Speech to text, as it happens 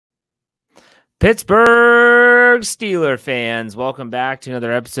Pittsburgh Steelers fans, welcome back to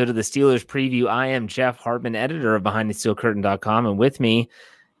another episode of the Steelers Preview. I am Jeff Hartman, editor of BehindTheSteelCurtain.com, and with me,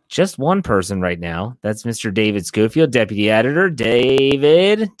 just one person right now. That's Mr. David Schofield, deputy editor. Deputy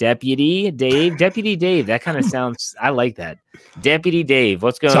Dave. That kind of sounds, I like that. Deputy Dave,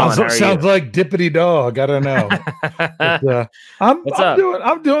 what's going on? Sounds like Dippity Dog. I don't know. But,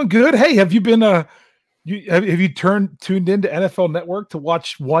 I'm doing good. Hey, have you been have you tuned into NFL Network to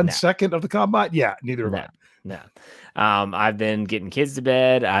watch 1 second of the combine? Yeah, neither have I. No. I've been getting kids to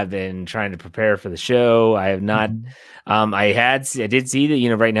bed. I've been trying to prepare for the show. I have not. I did see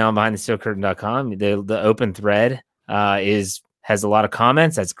that, right now on BehindTheSteelCurtain.com, the open thread has a lot of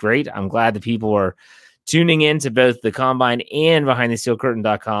comments. That's great. I'm glad that people are tuning in to both the combine and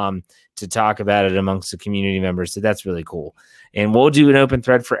BehindTheSteelCurtain.com to talk about it amongst the community members. So that's really cool. And we'll do an open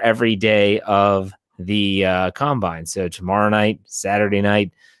thread for every day of the combine. So tomorrow night, Saturday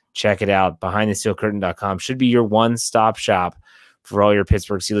night, check it out. BehindTheSteelCurtain.com should be your one-stop shop for all your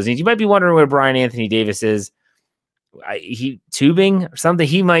Pittsburgh Steelers needs. You might be wondering where Bryan Anthony Davis is. He tubing or something.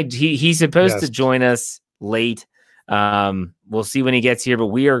 He's supposed to join us late. We'll see when he gets here, but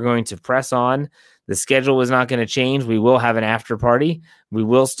we are going to press on. The schedule is not going to change. We will have an after party. We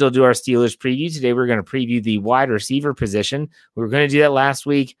will still do our Steelers preview. Today we're going to preview the wide receiver position. We were going to do that last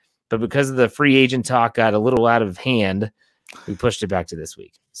week, but because of the free agent talk got a little out of hand, we pushed it back to this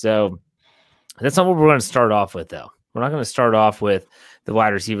week. So that's not what we're going to start off with, though. We're not going to start off with the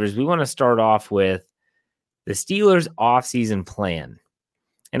wide receivers. We want to start off with the Steelers' offseason plan.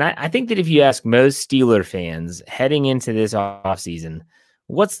 And I think that if you ask most Steeler fans heading into this offseason,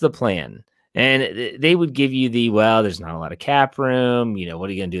 what's the plan? And they would give you there's not a lot of cap room. What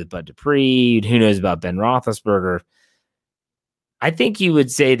are you going to do with Bud Dupree? Who knows about Ben Roethlisberger? I think you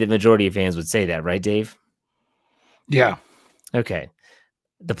would say the majority of fans would say that, right, Dave? Yeah. Okay.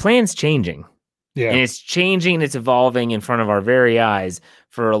 The plan's changing. Yeah. And it's changing and it's evolving in front of our very eyes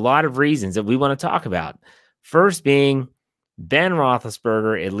for a lot of reasons that we want to talk about. First being Ben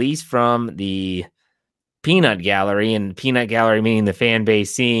Roethlisberger, at least from the peanut gallery, and peanut gallery meaning the fan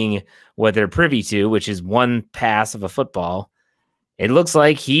base seeing what they're privy to, which is one pass of a football. It looks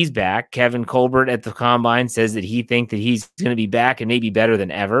like he's back. Kevin Colbert at the combine says that he thinks that he's going to be back and maybe better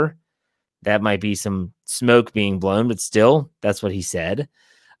than ever. That might be some smoke being blown, but still, that's what he said.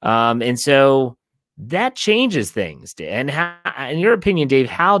 And so that changes things. And how, in your opinion, Dave,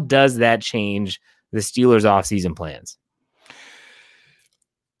 how does that change the Steelers' offseason plans?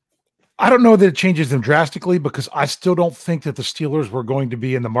 I don't know that it changes them drastically because I still don't think that the Steelers were going to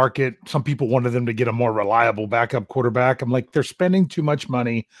be in the market. Some people wanted them to get a more reliable backup quarterback. I'm like, they're spending too much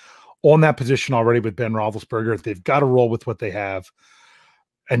money on that position already with Ben Roethlisberger. They've got to roll with what they have.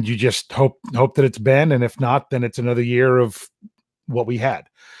 And you just hope that it's Ben. And if not, then it's another year of what we had.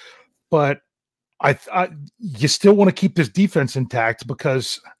 But you still want to keep this defense intact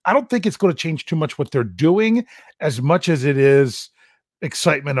because I don't think it's going to change too much what they're doing as much as it is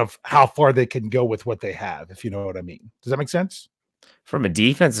excitement of how far they can go with what they have, if you know what I mean. Does that make sense? From a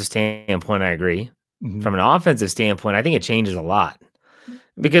defensive standpoint, I agree. From an offensive standpoint, I think it changes a lot.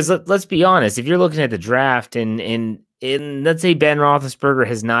 Because let's be honest, if you're looking at the draft and let's say Ben Roethlisberger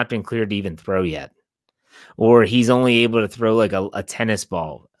has not been cleared to even throw yet, or he's only able to throw like a tennis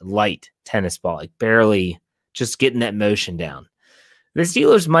ball, light tennis ball, like barely just getting that motion down. The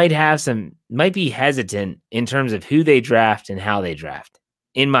Steelers might be hesitant in terms of who they draft and how they draft,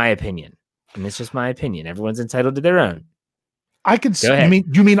 in my opinion. And it's just my opinion. Everyone's entitled to their own. I can see.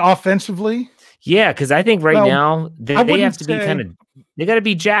 You mean offensively? Yeah, because I think now they have to be they got to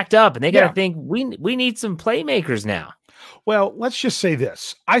be jacked up, and they got to think we need some playmakers now. Well, let's just say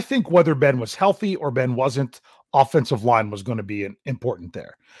this. I think whether Ben was healthy or Ben wasn't, offensive line was going to be important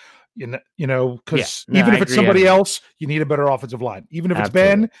there. Because even if it's somebody else, you need a better offensive line. Even if it's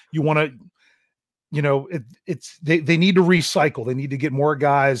Ben, you want to, they need to recycle. They need to get more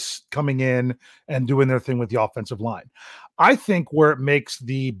guys coming in and doing their thing with the offensive line. I think where it makes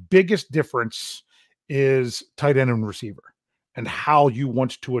the biggest difference is tight end and receiver and how you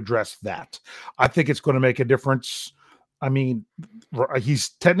want to address that. I think it's going to make a difference. I mean, he's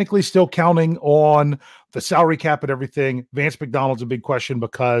technically still counting on the salary cap and everything. Vance McDonald's a big question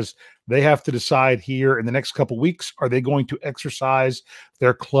because they have to decide here in the next couple of weeks, are they going to exercise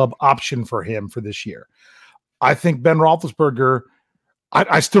their club option for him for this year? I think Ben Roethlisberger,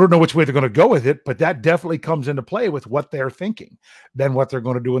 I still don't know which way they're going to go with it, but that definitely comes into play with what they're thinking, then what they're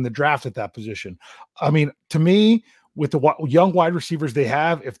going to do in the draft at that position. I mean, to me, with the young wide receivers they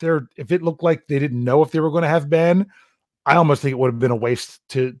have, if it looked like they didn't know if they were going to have Ben, I almost think it would have been a waste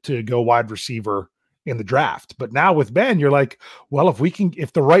to go wide receiver in the draft. But now with Ben, you're like, well,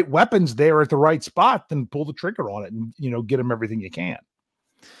 if the right weapon's there at the right spot, then pull the trigger on it and, get him everything you can.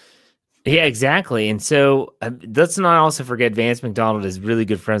 Yeah, exactly. And so let's not also forget Vance McDonald is really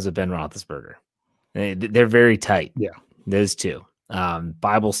good friends with Ben Roethlisberger. They're very tight. Yeah. Those two.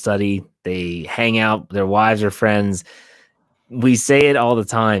 Bible study, they hang out, their wives are friends. We say it all the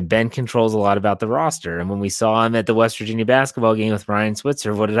time. Ben controls a lot about the roster. And when we saw him at the West Virginia basketball game with Ryan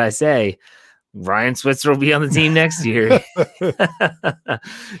Switzer, what did I say? Ryan Switzer will be on the team next year.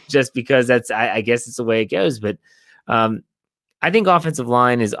 Just because I guess it's the way it goes. But I think offensive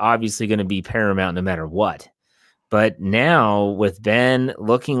line is obviously going to be paramount no matter what. But now with Ben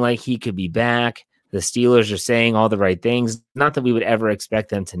looking like he could be back, the Steelers are saying all the right things. Not that we would ever expect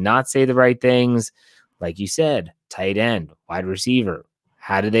them to not say the right things. Like you said, tight end, wide receiver.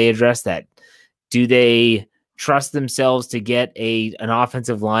 How do they address that? Do they trust themselves to get an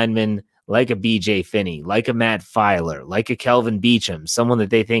offensive lineman like a BJ Finney, like a Matt Filer, like a Kelvin Beachum, someone that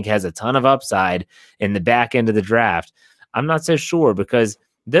they think has a ton of upside in the back end of the draft? I'm not so sure, because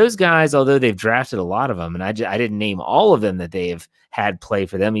those guys, although they've drafted a lot of them, and I didn't name all of them that they have had play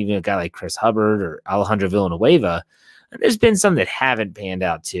for them, even a guy like Chris Hubbard or Alejandro Villanueva, and there's been some that haven't panned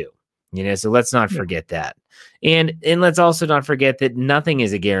out too. So let's not forget that. And let's also not forget that nothing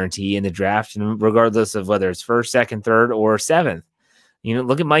is a guarantee in the draft, and regardless of whether it's first, second, third, or seventh.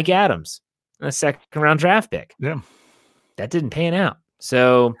 Look at Mike Adams, a second-round draft pick. Yeah. That didn't pan out.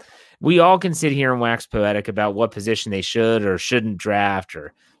 So we all can sit here and wax poetic about what position they should or shouldn't draft,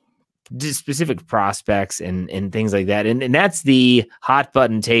 or specific prospects and things like that. And that's the hot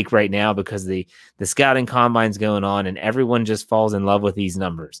button take right now, because the scouting combine's going on and everyone just falls in love with these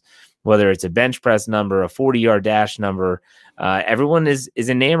numbers. Whether it's a bench press number, a 40-yard dash number, everyone is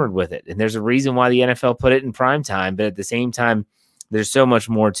enamored with it. And there's a reason why the NFL put it in prime time, but at the same time, there's so much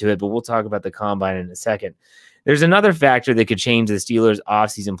more to it. But we'll talk about the combine in a second. There's another factor that could change the Steelers'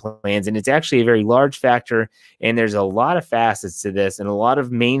 offseason plans, and it's actually a very large factor, and there's a lot of facets to this, and a lot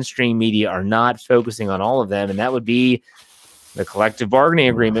of mainstream media are not focusing on all of them, and that would be the collective bargaining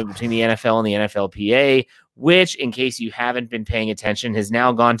agreement between the NFL and the NFLPA, which, in case you haven't been paying attention, has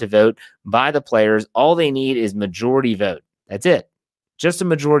now gone to vote by the players. All they need is majority vote. That's it. Just a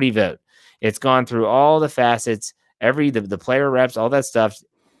majority vote. It's gone through all the facets, the player reps, all that stuff.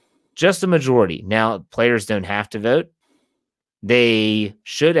 Just a majority. Now, players don't have to vote. They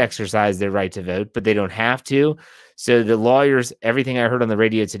should exercise their right to vote, but they don't have to. So the lawyers, everything I heard on the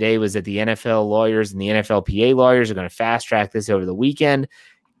radio today was that the NFL lawyers and the NFLPA lawyers are going to fast track this over the weekend,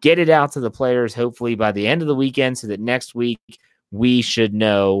 get it out to the players, hopefully by the end of the weekend, so that next week we should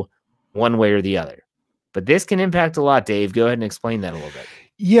know one way or the other. But this can impact a lot, Dave. Go ahead and explain that a little bit.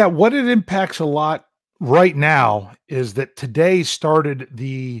 Yeah, what it impacts a lot right now is that today started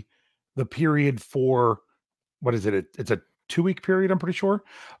the period for, what is it? It's a 2-week period, I'm pretty sure,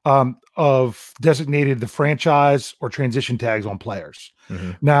 of designated the franchise or transition tags on players.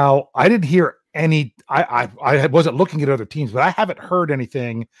 Mm-hmm. Now, I didn't hear any, I wasn't looking at other teams, but I haven't heard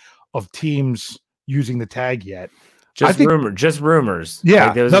anything of teams using the tag yet. Just rumors.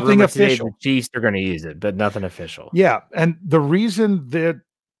 Yeah, like nothing official. The Chiefs are going to use it, but nothing official. Yeah, and the reason that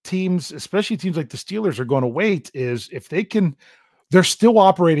teams, especially teams like the Steelers, are going to wait is if they can. They're still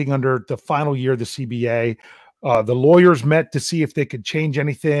operating under the final year of the CBA. The lawyers met to see if they could change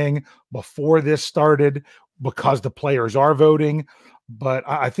anything before this started, because the players are voting. But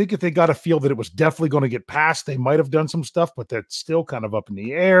I think if they got a feel that it was definitely going to get passed, they might have done some stuff, but that's still kind of up in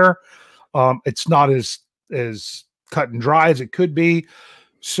the air. It's not as cut and dry as it could be.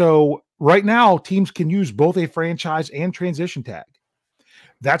 So right now, teams can use both a franchise and transition tag.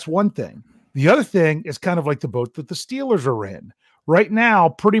 That's one thing. The other thing is kind of like the boat that the Steelers are in. Right now,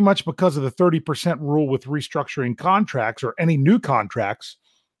 pretty much because of the 30% rule with restructuring contracts or any new contracts,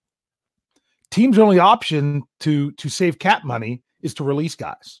 teams' only option to save cap money is to release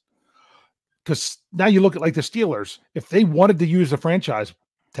guys. Because now you look at like the Steelers, if they wanted to use the franchise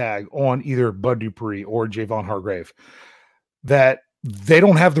tag on either Bud Dupree or Javon Hargrave, that they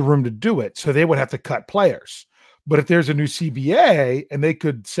don't have the room to do it, so they would have to cut players. But if there's a new CBA and they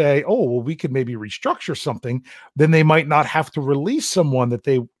could say, oh, well, we could maybe restructure something, then they might not have to release someone that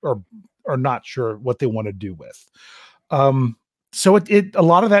they are not sure what they want to do with. So it a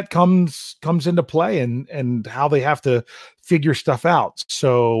lot of that comes into play and how they have to figure stuff out.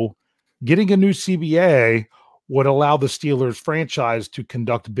 So getting a new CBA would allow the Steelers franchise to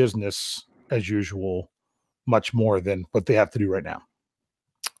conduct business as usual much more than what they have to do right now.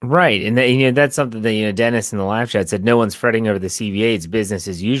 Right. And that's something that, Dennis in the live chat said, no one's fretting over the CBA. It's business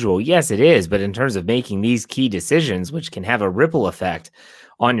as usual. Yes, it is. But in terms of making these key decisions, which can have a ripple effect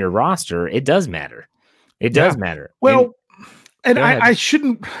on your roster, it does matter. It does matter. Well, and I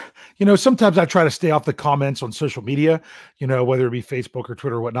shouldn't, sometimes I try to stay off the comments on social media, whether it be Facebook or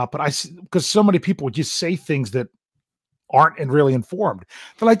Twitter or whatnot, but because so many people just say things that aren't really informed.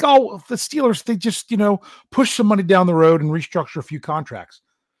 They're like, oh, the Steelers, they just, push some money down the road and restructure a few contracts.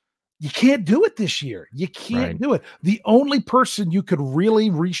 You can't do it this year. You can't do it. The only person you could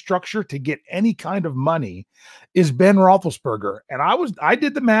really restructure to get any kind of money is Ben Roethlisberger. And I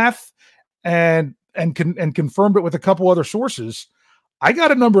did the math and confirmed it with a couple other sources. I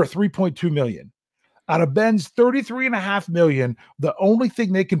got a number of 3.2 million. Out of Ben's 33.5 million, the only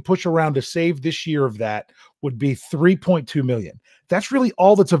thing they can push around to save this year of that would be 3.2 million. That's really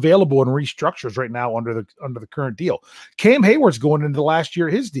all that's available in restructures right now under the current deal. Cam Hayward's going into the last year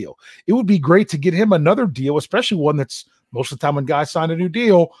of his deal. It would be great to get him another deal, especially one that's most of the time when guys sign a new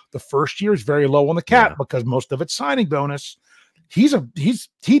deal, the first year is very low on the cap because most of it's signing bonus. He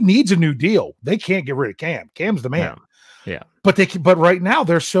needs a new deal. They can't get rid of Cam. Cam's the man. Yeah. But right now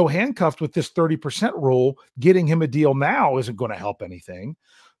they're so handcuffed with this 30% rule. Getting him a deal now isn't going to help anything.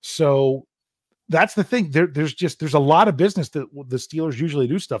 So that's the thing. There's a lot of business that the Steelers usually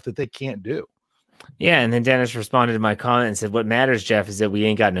do stuff that they can't do. Yeah, and then Dennis responded to my comment and said, "What matters, Jeff, is that we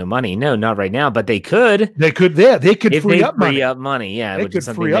ain't got no money." No, not right now, but they could. They could. Yeah, they could free up money. Yeah, they could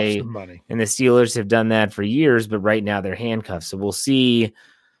free up some money. And the Steelers have done that for years, but right now they're handcuffed. So we'll see.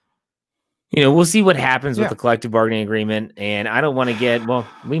 We'll see what happens with the collective bargaining agreement. And I don't want to get. Well,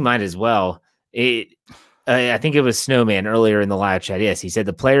 we might as well. I think it was Snowman earlier in the live chat. Yes, he said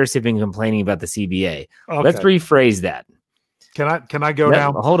the players have been complaining about the CBA. Okay. Let's rephrase that. Can I go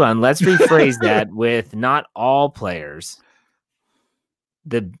now? Hold on. Let's rephrase that with not all players.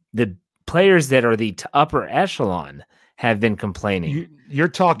 The players that are the upper echelon have been complaining. You're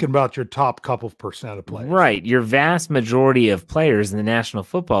talking about your top couple of percent of players. Right. Your vast majority of players in the National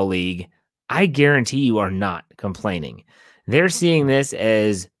Football League, I guarantee you, are not complaining. They're seeing this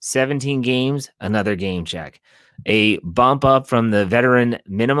as 17 games, another game check. A bump up from the veteran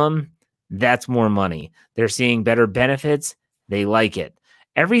minimum, that's more money. They're seeing better benefits. They like it.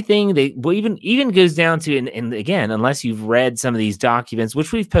 Everything even goes down to, and again, unless you've read some of these documents,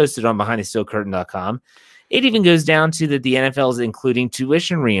 which we've posted on behindthesteelcurtain.com, it even goes down to that the NFL is including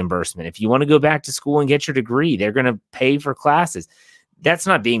tuition reimbursement. If you want to go back to school and get your degree, they're going to pay for classes. That's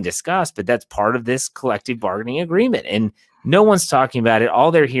not being discussed, but that's part of this collective bargaining agreement. And no one's talking about it.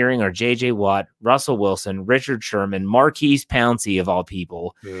 All they're hearing are J.J. Watt, Russell Wilson, Richard Sherman, Marquise Pouncey, of all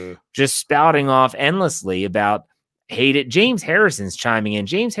people, just spouting off endlessly about hate it. James Harrison's chiming in.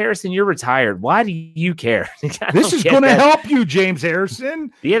 James Harrison, you're retired. Why do you care? This is going to help you, James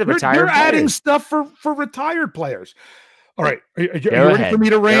Harrison. Yeah, the retired You're players. Adding stuff for retired players. All right. Are you ready for me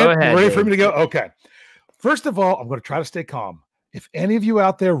to rant? Ready for me to go? Okay. First of all, I'm going to try to stay calm. If any of you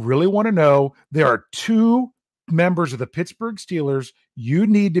out there really want to know, there are two members of the Pittsburgh Steelers you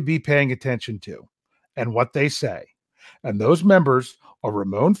need to be paying attention to and what they say. And those members are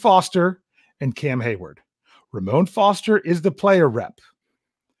Ramon Foster and Cam Hayward. Ramon Foster is the player rep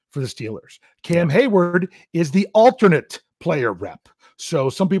for the Steelers. Cam Hayward is the alternate player rep. So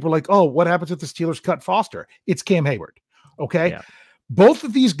some people are like, oh, what happens if the Steelers cut Foster? It's Cam Hayward. Okay. Yeah. Both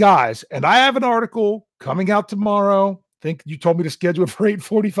of these guys, and I have an article coming out tomorrow. I think you told me to schedule it for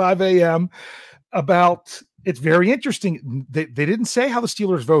 8:45 a.m. about, it's very interesting. They didn't say how the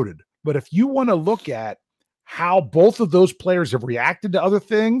Steelers voted, but if you want to look at how both of those players have reacted to other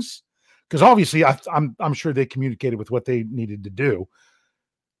things, because obviously I'm sure they communicated with what they needed to do.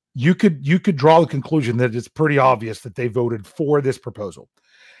 You could draw the conclusion that it's pretty obvious that they voted for this proposal.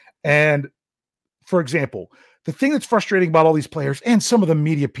 And for example, the thing that's frustrating about all these players and some of the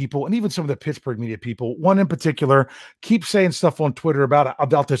media people and even some of the Pittsburgh media people, one in particular, keeps saying stuff on Twitter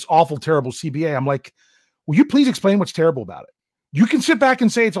about this awful, terrible CBA. I'm like, will you please explain what's terrible about it? You can sit back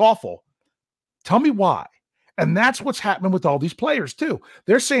and say it's awful. Tell me why. And that's what's happening with all these players too.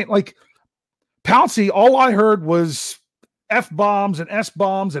 They're saying, like, Pouncey, all I heard was F-bombs and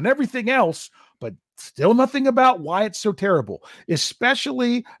S-bombs and everything else, but still nothing about why it's so terrible,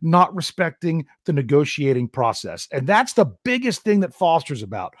 especially not respecting the negotiating process. And that's the biggest thing that Foster's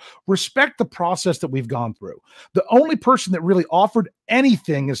about. Respect the process that we've gone through. The only person that really offered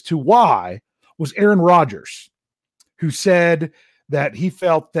anything as to why was Aaron Rodgers, who said that he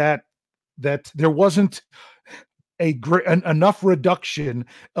felt that there wasn't enough reduction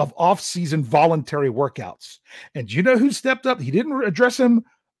of off-season voluntary workouts. And you know who stepped up? He didn't address him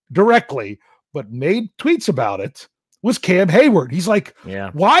directly, but made tweets about it, was Cam Hayward. He's like,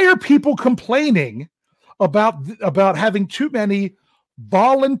 why are people complaining about having too many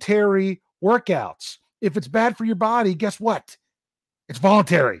voluntary workouts? If it's bad for your body, guess what? It's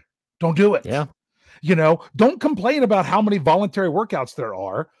voluntary. Don't do it. Yeah. You know, don't complain about how many voluntary workouts there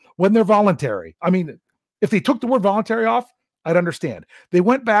are when they're voluntary. I mean, if they took the word voluntary off, I'd understand. They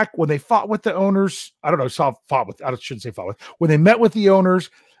went back when they fought with the owners. I don't know, I shouldn't say fought with. When they met with the owners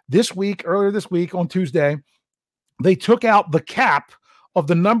earlier this week on Tuesday, they took out the cap of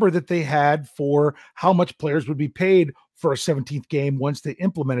the number that they had for how much players would be paid for a 17th game once they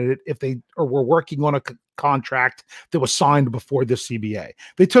implemented it, if they were working on a contract that was signed before the CBA.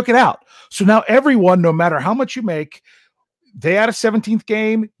 They took it out. So now everyone, no matter how much you make, they add a 17th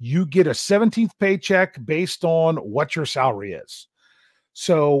game, you get a 17th paycheck based on what your salary is.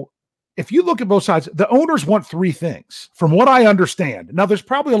 So if you look at both sides, the owners want three things, from what I understand. Now, there's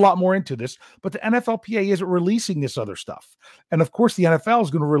probably a lot more into this, but the NFLPA isn't releasing this other stuff. And of course, the NFL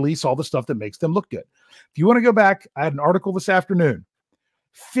is going to release all the stuff that makes them look good. If you want to go back, I had an article this afternoon,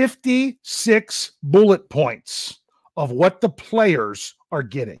 56 bullet points of what the players are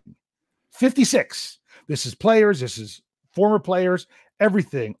getting. 56. This is players. This is former players,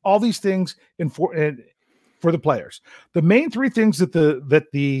 everything, all these things for the players. The main three things that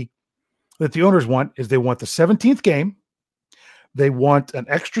the owners want is they want the 17th game, they want an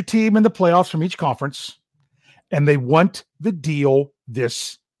extra team in the playoffs from each conference, and they want the deal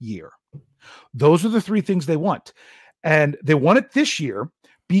this year. Those are the three things they want. And they want it this year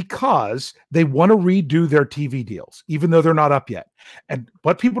because they want to redo their TV deals, even though they're not up yet. And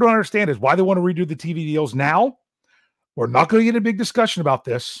what people don't understand is why they want to redo the TV deals now. We're not going to get a big discussion about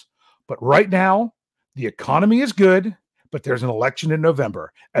this, but right now, the economy is good, but there's an election in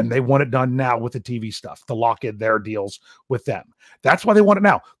November, and they want it done now with the TV stuff to lock in their deals with them. That's why they want it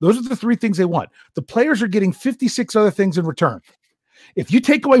now. Those are the three things they want. The players are getting 56 other things in return. If you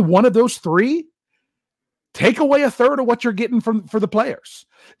take away one of those three, take away a third of what you're getting for the players.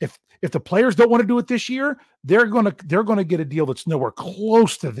 If the players don't want to do it this year, they're going to get a deal that's nowhere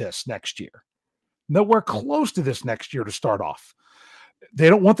close to this next year. Nowhere close to this next year to start off. They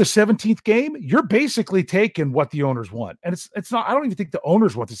don't want the 17th game. You're basically taking what the owners want. And it's not, I don't even think the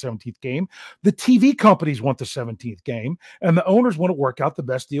owners want the 17th game. The TV companies want the 17th game, and the owners want to work out the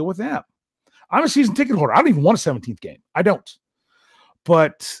best deal with them. I'm a season ticket holder. I don't even want a 17th game. I don't.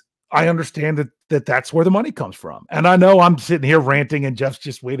 But I understand that that's where the money comes from. And I know I'm sitting here ranting and Jeff's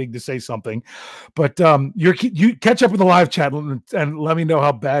just waiting to say something, but you catch up in the live chat and let me know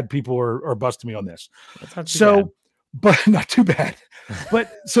how bad people are busting me on this. But not too bad.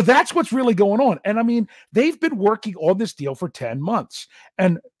 But so that's what's really going on. And I mean, they've been working on this deal for 10 months.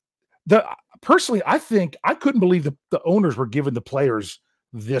 And personally, I think I couldn't believe the owners were giving the players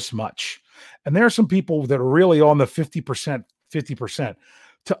this much. And there are some people that are really on the 50%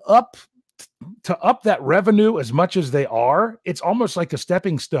 to up that revenue as much as they are. It's almost like a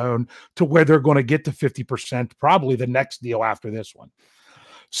stepping stone to where they're going to get to 50%, probably the next deal after this one.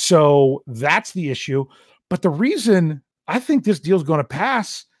 So that's the issue. But the reason I think this deal is going to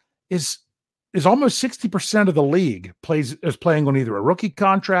pass is almost 60% of the league is playing on either a rookie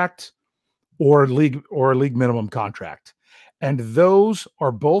contract or a league minimum contract. And those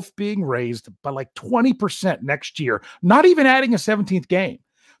are both being raised by like 20% next year, not even adding a 17th game.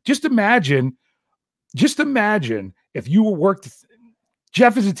 Just imagine if you worked,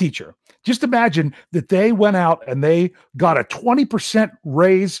 Jeff is a teacher. Just imagine that they went out and they got a 20%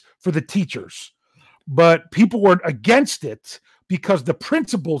 raise for the teachers, but people were against it because the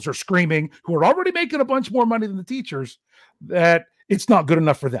principals are screaming, who are already making a bunch more money than the teachers, that it's not good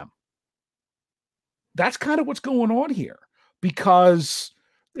enough for them. That's kind of what's going on here, because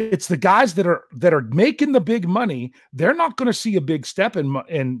it's the guys that are making the big money. They're not going to see a big step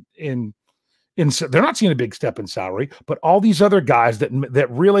in they're not seeing a big step in salary, but all these other guys that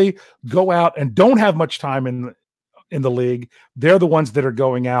really go out and don't have much time in the league, they're the ones that are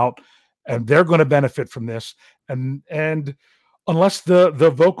going out and they're going to benefit from this. And unless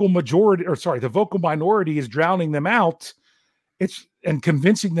the vocal minority is drowning them out, and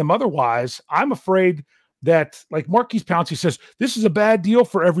convincing them otherwise, I'm afraid that, like Marquise Pouncey says, this is a bad deal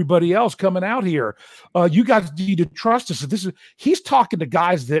for everybody else coming out here. You guys need to trust us. He's talking to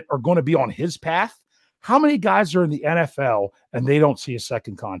guys that are going to be on his path. How many guys are in the NFL and they don't see a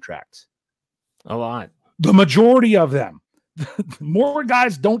second contract? A lot. The majority of them. More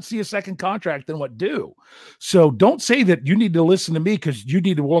guys don't see a second contract than what do. So don't say that you need to listen to me because you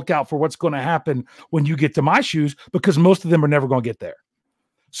need to look out for what's going to happen when you get to my shoes, because most of them are never going to get there.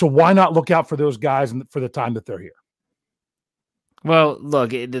 So why not look out for those guys for the time that they're here? Well, look,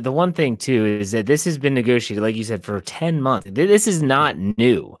 the one thing, too, is that this has been negotiated, like you said, for 10 months. This is not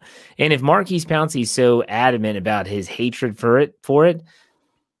new. And if Marquise Pouncey is so adamant about his hatred for it,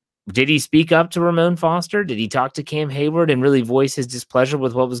 Did he speak up to Ramon Foster? Did he talk to Cam Hayward and really voice his displeasure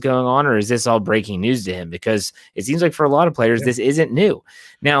with what was going on? Or is this all breaking news to him? Because it seems like for a lot of players, this isn't new.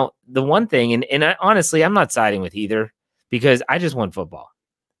 Now, the one thing, and honestly, I'm not siding with either because I just want football.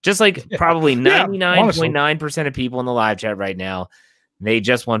 Just like probably 99.9% of people in the live chat right now, they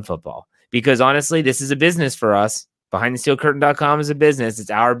just want football. Because honestly, this is a business for us. BehindTheSteelCurtain.com is a business. It's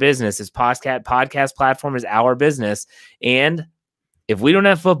our business. This podcast platform is our business. And if we don't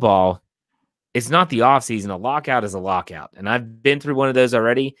have football, it's not the offseason. A lockout is a lockout. And I've been through one of those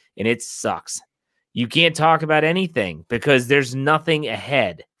already, and it sucks. You can't talk about anything because there's nothing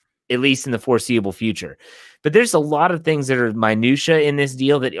ahead, at least in the foreseeable future. But there's a lot of things that are minutia in this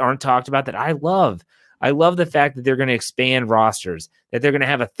deal that aren't talked about that I love. I love the fact that they're going to expand rosters, that they're going to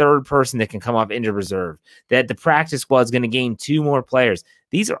have a third person that can come off injured reserve, that the practice squad is going to gain 2 more players.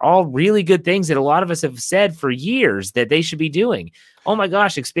 These are all really good things that a lot of us have said for years that they should be doing. Oh my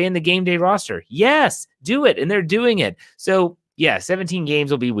gosh, expand the game day roster. Yes, do it. And they're doing it. So yeah, 17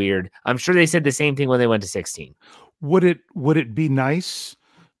 games will be weird. I'm sure they said the same thing when they went to 16. Would it be nice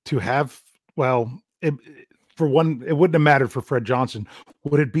to have, for one, it wouldn't have mattered for Fred Johnson.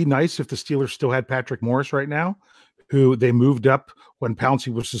 Would it be nice if the Steelers still had Patrick Morris right now, who they moved up when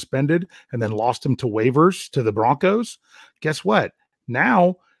Pouncey was suspended and then lost him to waivers to the Broncos? Guess what?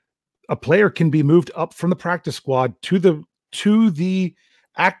 Now a player can be moved up from the practice squad to the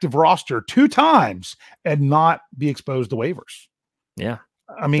active roster 2 times and not be exposed to waivers. Yeah.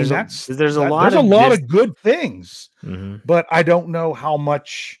 I mean, there's a lot of good things, mm-hmm. but I don't know how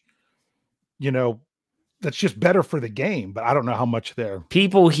much, that's just better for the game, but I don't know how much there.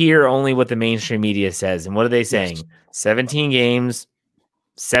 People hear only what the mainstream media says. And what are they saying? Yes. 17 games,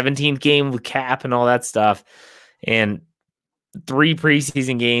 17th game with cap and all that stuff. And 3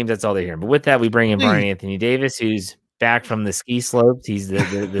 preseason games. That's all they hear. But with that, we bring in Bryan Anthony Davis, who's back from the ski slopes. He's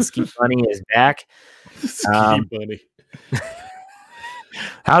the ski bunny is back. Ski bunny.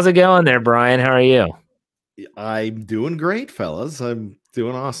 How's it going there, Bryan? How are you? I'm doing great, fellas. I'm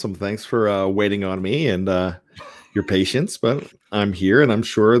doing awesome. Thanks for waiting on me and your patience, but I'm here, and I'm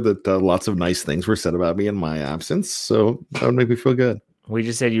sure that lots of nice things were said about me in my absence, so that would make me feel good. We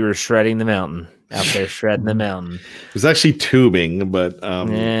just said you were shredding the mountain, out there shredding the mountain. It was actually tubing, but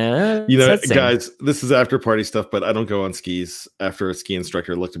guys, this is after party stuff, but I don't go on skis after a ski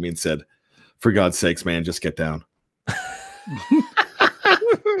instructor looked at me and said, "For God's sakes, man, just get down.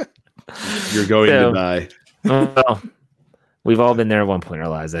 You're going to die." Well, we've all been there at one point in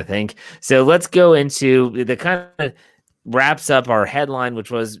our lives, I think. So let's go into the kind of wraps up our headline,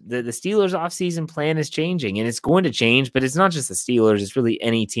 which was the Steelers offseason plan is changing, and it's going to change, but it's not just the Steelers. It's really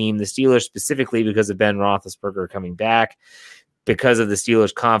any team. The Steelers specifically because of Ben Roethlisberger coming back, because of the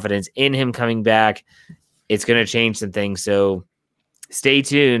Steelers' confidence in him coming back, it's going to change some things. So stay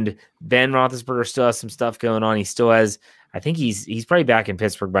tuned. Ben Roethlisberger still has some stuff going on. He still has, I think he's probably back in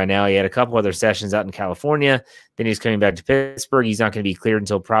Pittsburgh by now. He had a couple other sessions out in California. Then he's coming back to Pittsburgh. He's not going to be cleared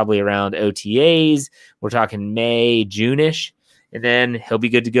until probably around OTAs. We're talking May, June-ish. And then he'll be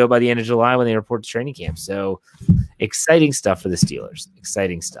good to go by the end of July when they report to training camp. So exciting stuff for the Steelers.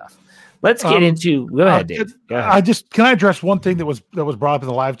 Exciting stuff. Let's get into. Go ahead, Dave. Go ahead. Can I address one thing that was brought up in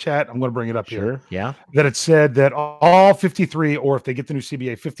the live chat? I'm going to bring it up here. Yeah. That it said that all 53, or if they get the new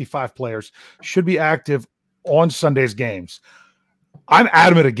CBA, 55 players should be active on Sunday's games. I'm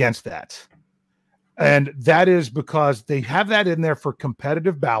adamant against that. And that is because they have that in there for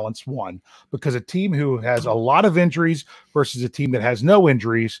competitive balance, one, because a team who has a lot of injuries versus a team that has no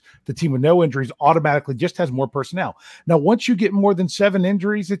injuries, the team with no injuries automatically just has more personnel. Now, once you get more than 7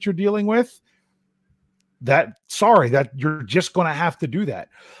 injuries that you're dealing with, that you're just going to have to do that.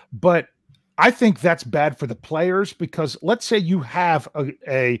 But I think that's bad for the players, because let's say you have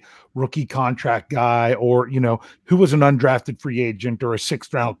a rookie contract guy, or, who was an undrafted free agent or a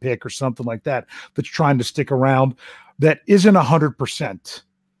 6th round pick or something like that, that's trying to stick around, that isn't 100%.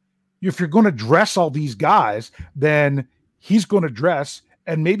 If you're going to dress all these guys, then he's going to dress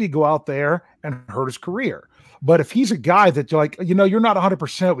and maybe go out there and hurt his career. But if he's a guy that you're like, you're not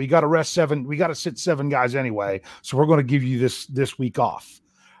 100%, we got to rest 7, we got to sit 7 guys anyway, so we're going to give you this week off.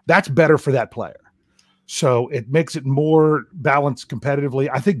 That's better for that player. So it makes it more balanced competitively.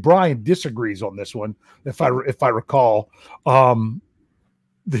 I think Bryan disagrees on this one. If I recall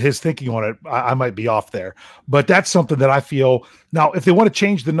his thinking on it, I might be off there. But that's something that I feel. Now, if they want to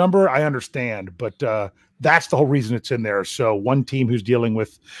change the number, I understand. But that's the whole reason it's in there. So one team who's dealing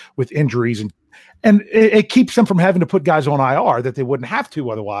with injuries, and it keeps them from having to put guys on IR that they wouldn't have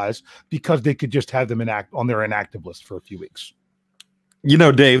to otherwise, because they could just have them on their inactive list for a few weeks.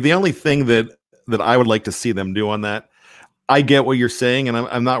 Dave, the only thing that I would like to see them do on that, I get what you're saying, and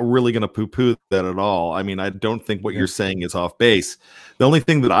I'm not really going to poo-poo that at all. I mean, I don't think what you're saying is off base. The only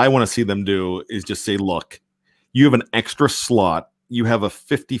thing that I want to see them do is just say, look, you have an extra slot. You have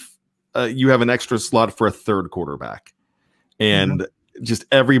you have an extra slot for a third quarterback. And just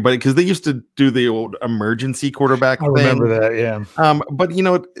everybody, because they used to do the old emergency quarterback thing. Remember that, yeah. But, you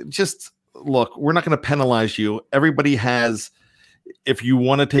know, just look, we're not going to penalize you. Everybody has, if you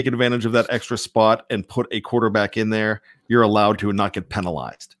want to take advantage of that extra spot and put a quarterback in there, you're allowed to and not get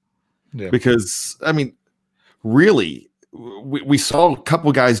penalized. Yeah. Because, I mean, really, we saw a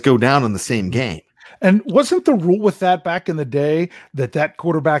couple guys go down in the same game. And wasn't the rule with that back in the day that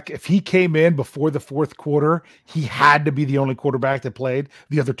quarterback, if he came in before the fourth quarter, he had to be the only quarterback that played?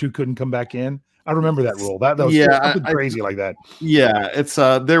 The other two couldn't come back in. I remember that rule. That was something crazy like that. Yeah, it's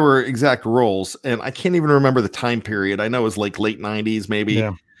there were exact rules, and I can't even remember the time period. I know it was like late 90s, maybe.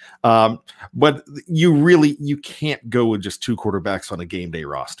 Yeah. But you can't go with just two quarterbacks on a game day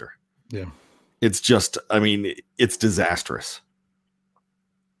roster. Yeah. It's just, I mean, it's disastrous.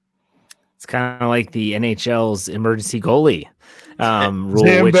 It's kind of like the NHL's emergency goalie rule,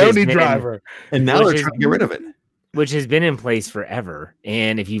 Zamboni driver. And now they're trying to get rid of it. Which has been in place forever.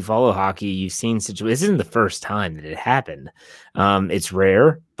 And if you follow hockey, you've seen situations. This isn't the first time that it happened. It's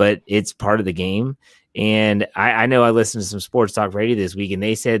rare, but it's part of the game. And I know I listened to some sports talk radio this week, and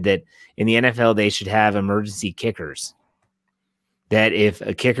they said that in the NFL, they should have emergency kickers. That if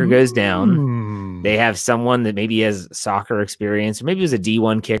a kicker goes down, they have someone that maybe has soccer experience, or maybe was a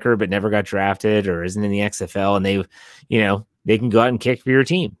D1 kicker but never got drafted or isn't in the XFL, and they can go out and kick for your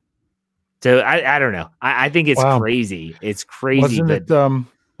team. So I don't know. I think it's crazy. It's crazy.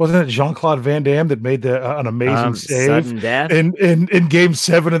 Wasn't it Jean-Claude Van Damme that made an amazing save sudden death in Game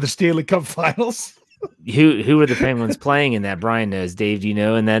 7 of the Stanley Cup Finals? Who were the Penguins playing in that? Brian knows. Dave, do you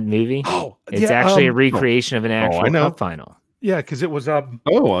know in that movie? Oh, it's actually a recreation of an actual cup final. Yeah, because it was I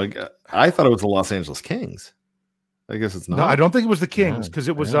thought it was the Los Angeles Kings. I guess it's not. No, I don't think it was the Kings, because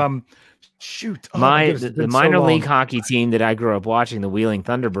it was the minor league hockey team that I grew up watching, the Wheeling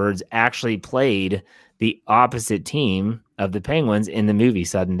Thunderbirds, actually played the opposite team of the Penguins in the movie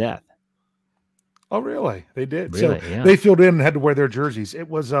Sudden Death. Oh, really? They did. Really, so they filled in and had to wear their jerseys. It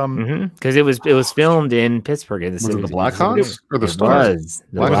was because it was filmed in Pittsburgh. In the city. The Blackhawks or the Stars?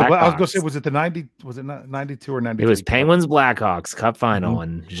 I was going to say, was it the 90? Was it not 92 or 93? It was Penguins Blackhawks Cup final,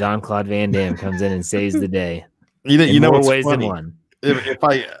 and Jean-Claude Van Damme comes in and saves the day. You know more what's ways funny? than one. If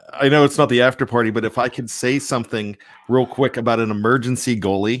I know it's not the after party, but if I could say something real quick about an emergency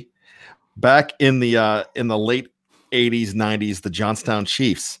goalie, back in the late 80s, 90s, the Johnstown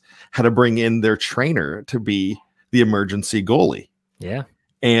Chiefs had to bring in their trainer to be the emergency goalie. Yeah.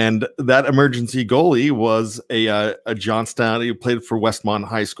 And that emergency goalie was a Johnstown. He played for Westmont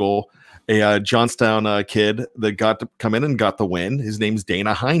High School, a Johnstown kid that got to come in and got the win. His name's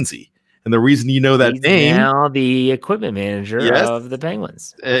Dana Heinze. And the reason you know that name, now the equipment manager of the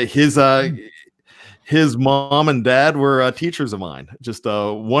Penguins. His mom and dad were teachers of mine. Just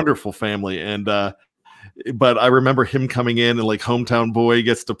a wonderful family. And but I remember him coming in and like hometown boy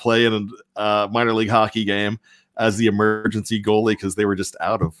gets to play in a minor league hockey game as the emergency goalie because they were just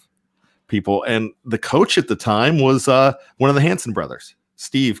out of people. And the coach at the time was one of the Hanson brothers,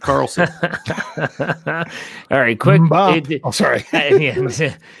 Steve Carlson. All right, quick. Sorry.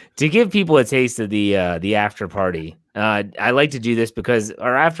 To give people a taste of the after party, I like to do this because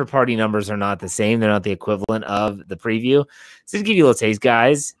our after party numbers are not the same. They're not the equivalent of the preview. So to give you a little taste,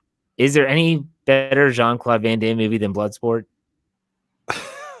 guys, is there any better Jean-Claude Van Damme movie than Bloodsport?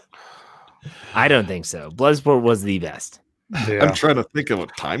 I don't think so. Bloodsport was the best. Yeah. I'm trying to think of a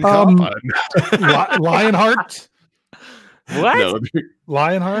time cop. Lionheart. What? No.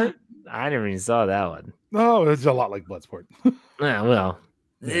 Lionheart? I never even saw that one. No, it's a lot like Bloodsport. Well,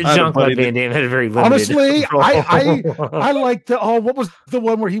 Jean-Claude Van Damme had a very limited honestly, I liked what was the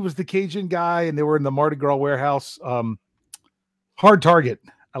one where he was the Cajun guy and they were in the Mardi Gras warehouse? Hard Target.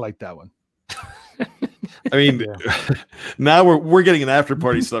 I like that one. I mean, now we're getting an after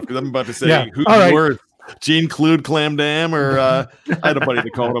party stuff because I'm about to say who's worse, Jean-Claude Clam Dam or I had a buddy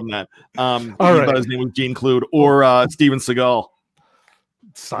that called him that. He thought his name was Jean-Claude or Steven Seagal.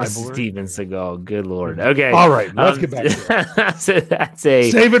 Steven Seagal, good Lord. Okay. All right, let's get back to it. So that's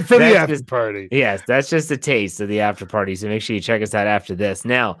save it for the after party. Yes, that's just a taste of the after party. So make sure you check us out after this.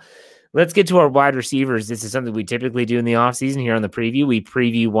 Now, let's get to our wide receivers. This is something we typically do in the offseason here on the preview. We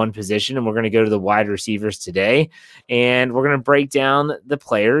preview one position, and we're going to go to the wide receivers today. And we're going to break down the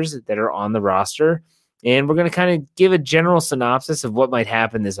players that are on the roster. And we're going to kind of give a general synopsis of what might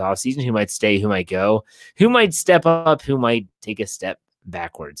happen this offseason, who might stay, who might go, who might step up, who might take a step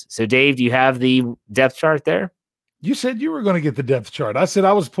backwards. So, Dave, do you have the depth chart there? You said you were going to get the depth chart. I said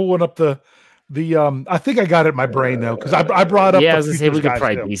I was pulling up the I think I got it in my brain though, because I brought up. Yeah, I was going to say we could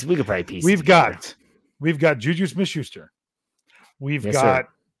probably piece. We've got Juju Smith-Schuster.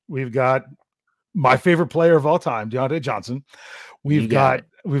 We've got my favorite player of all time, Deontay Johnson. We've got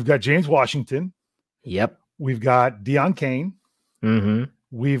James Washington. Yep. We've got Deion Kane. Mm-hmm.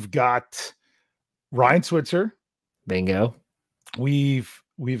 We've got Ryan Switzer. Bingo. We've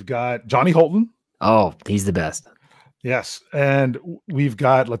got Johnny Holton. Oh, he's the best. Yes, and we've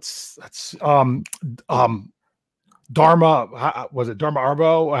got Dharma. Was it Dharma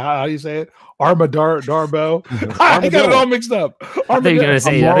Arbo? How do you say it? Darbo. I got it all mixed up. I thought you were going to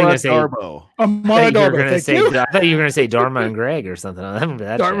say Darbo. I thought you were going to say Dharma and Greg or something. I remember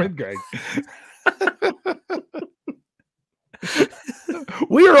that. Dharma and Greg.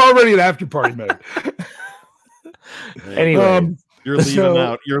 We are already in after party mode. Anyway,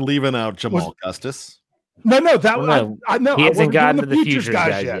 you're leaving out Jamal Custis. No, I know he hasn't gotten to the futures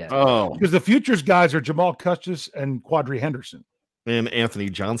guys yet. Oh, because the futures guys are Jamal Custis and Quadri Henderson and Anthony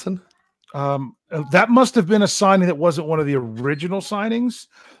Johnson. That must have been a signing that wasn't one of the original signings,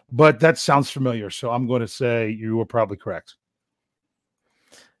 but that sounds familiar. So I'm going to say you were probably correct.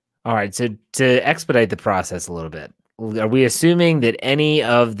 All right. So to expedite the process a little bit, are we assuming that any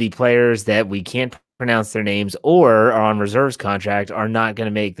of the players that we can't pronounce their names or are on reserves contract are not going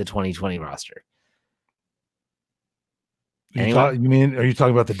to make the 2020 roster? Are you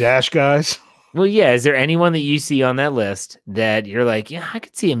talking about the Dash guys? Well, yeah. Is there anyone that you see on that list that you're like, yeah, I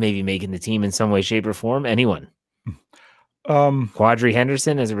could see him maybe making the team in some way, shape, or form? Anyone? Quadri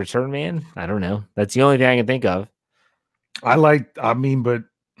Henderson as a return man? I don't know. That's the only thing I can think of. But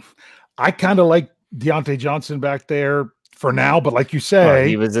I kind of like Deontay Johnson back there for now. But like you say,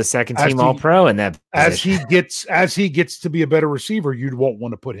 he was a second team All Pro in that position. As he gets to be a better receiver, you won't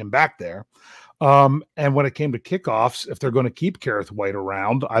want to put him back there. And when it came to kickoffs, if they're going to keep Kareth White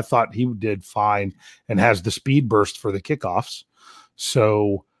around, I thought he did fine and has the speed burst for the kickoffs.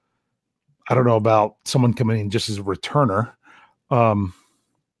 So I don't know about someone coming in just as a returner.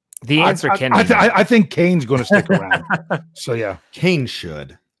 The answer can be I think Kane's going to stick around. So yeah, Kane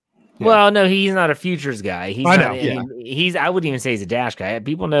should. Yeah. Well, no, he's not a futures guy. He's I wouldn't even say he's a Dash guy.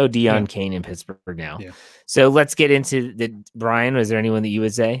 People know Deion Kane in Pittsburgh now. Yeah. So let's get into the Bryan. Was there anyone that you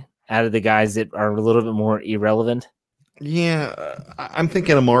would say out of the guys that are a little bit more irrelevant? Yeah, I'm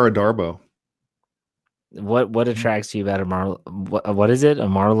thinking Amara Darbo. What attracts you about Amara? What is it?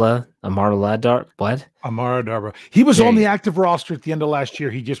 Amara Darbo. He was on the active roster at the end of last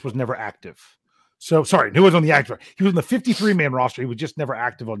year. He just was never active. So sorry, he was on the active. He was on the 53-man roster. He was just never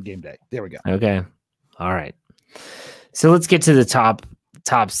active on game day. There we go. Okay. All right. So let's get to the top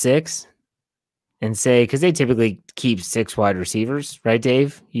six and say, because they typically keep 6 wide receivers, right,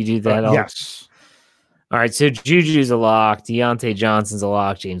 Dave? You do that? Yes. All right. So Juju's a lock. Deontay Johnson's a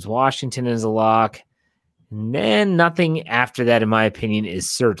lock. James Washington is a lock. And then nothing after that, in my opinion, is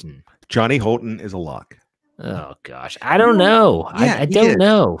certain. Johnny Holton is a lock. Oh gosh, I don't know. Yeah, I don't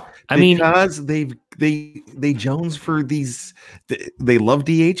know. Because they Jones for these. They love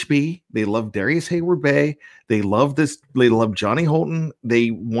DHB. They love Darius Hayward-Bay. They love this. They love Johnny Holton. They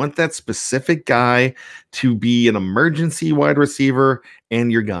want that specific guy to be an emergency wide receiver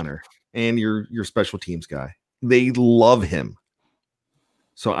and your gunner and your special teams guy. They love him.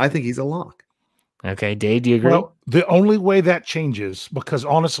 So I think he's a lock. Okay, Dave, do you agree? Well, the only way that changes, because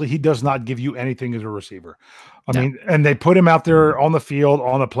honestly, he does not give you anything as a receiver. I mean, and they put him out there on the field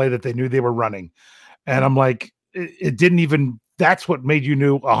on a play that they knew they were running. And I'm like, it didn't even, that's what made you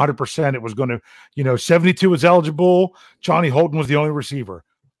knew 100% it was going to, 72 was eligible. Johnny Holton was the only receiver.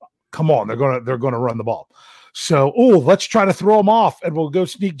 Come on, they're going to run the ball. So, let's try to throw him off, and we'll go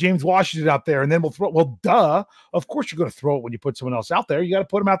sneak James Washington out there, and then we'll throw it. Well, duh. Of course you're going to throw it when you put someone else out there. You got to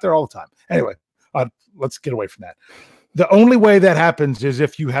put him out there all the time. Anyway. Let's get away from that. The only way that happens is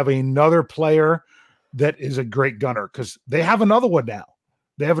if you have another player that is a great gunner, because they have another one now.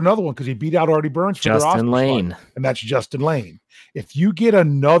 They have another one because he beat out Artie Burns for Justin Lane, and that's Justin Lane. If you get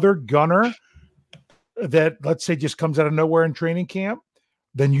another gunner that, let's say, just comes out of nowhere in training camp,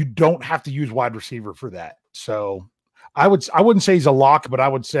 then you don't have to use wide receiver for that. So I wouldn't say he's a lock, but I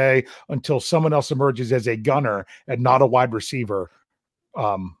would say until someone else emerges as a gunner and not a wide receiver,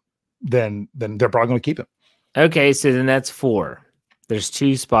 then they're probably going to keep him. Okay, so then that's 4. There's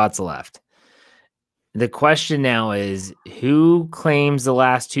 2 spots left. The question now is who claims the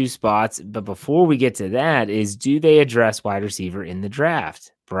last 2 spots? But before we get to that is, do they address wide receiver in the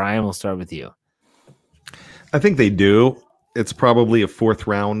draft? Bryan, we'll start with you. I think they do. It's probably a 4th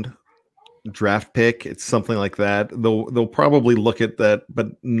round draft pick. It's something like that. They'll probably look at that, but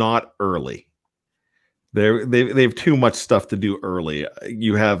not early. They have too much stuff to do early.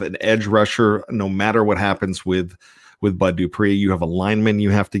 You have an edge rusher, no matter what happens with Bud Dupree. You have a lineman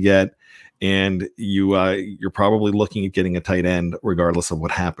you have to get, and you're probably looking at getting a tight end regardless of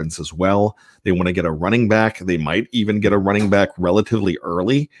what happens as well. They want to get a running back. They might even get a running back relatively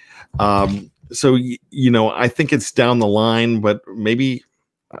early. So I think it's down the line, but maybe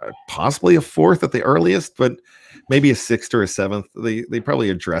possibly a fourth at the earliest, but maybe a sixth or a seventh. They probably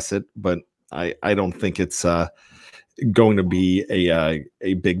address it, but I don't think it's going to be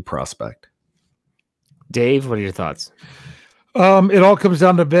a big prospect. Dave, what are your thoughts? It all comes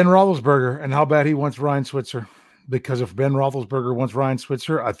down to Ben Roethlisberger and how bad he wants Ryan Switzer. Because if Ben Roethlisberger wants Ryan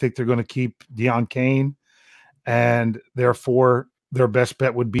Switzer, I think they're going to keep Deon Cain, and therefore their best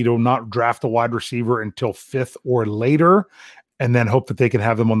bet would be to not draft a wide receiver until 5th or later, and then hope that they can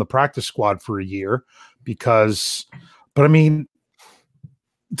have them on the practice squad for a year. But I mean,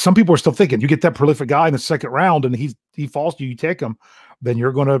 some people are still thinking you get that prolific guy in the 2nd round and he falls to you, you take him, then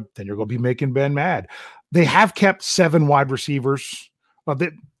you're gonna be making Ben mad. They have kept 7 wide receivers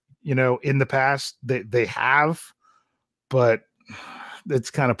that in the past. They have, but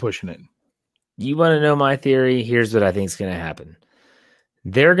it's kind of pushing it. You want to know my theory? Here's what I think is going to happen.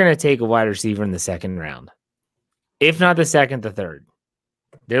 They're going to take a wide receiver in the 2nd round. If not the 2nd, the 3rd.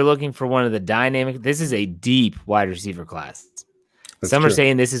 They're looking for one of the dynamic. This is a deep wide receiver class. Some are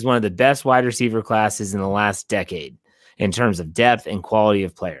saying this is one of the best wide receiver classes in the last decade in terms of depth and quality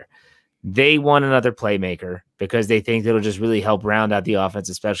of player. They want another playmaker because they think it'll just really help round out the offense,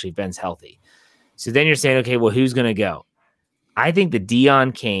 especially if Ben's healthy. So then you're saying, okay, well, who's going to go? I think the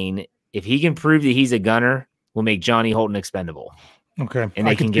Deon Cain, if he can prove that he's a gunner, will make Johnny Holton expendable. Okay. And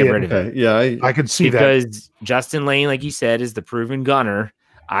they can get rid of him. Yeah, I could see because that. Because Justin Lane, like you said, is the proven gunner.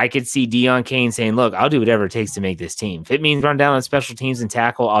 I could see Deon Cain saying, look, I'll do whatever it takes to make this team. If it means run down on special teams and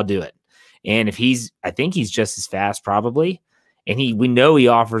tackle, I'll do it. And if I think he's just as fast probably, and we know he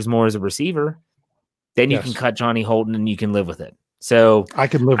offers more as a receiver, then you can cut Johnny Holton and you can live with it. So I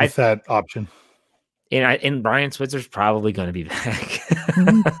can live with that option. And Brian Switzer's probably going to be back.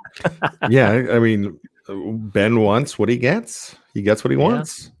 Yeah, I mean, Ben wants what he gets. He gets what he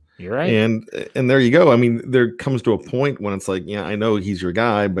wants. You're right. And there you go. I mean, there comes to a point when it's like, yeah, I know he's your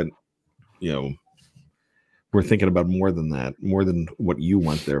guy, but we're thinking about more than that, more than what you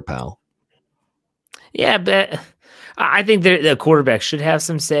want there, pal. Yeah, but I think the quarterback should have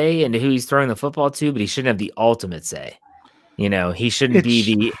some say into who he's throwing the football to, but he shouldn't have the ultimate say. He shouldn't be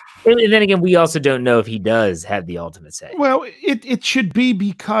the. And then again, we also don't know if he does have the ultimate say. Well, it should be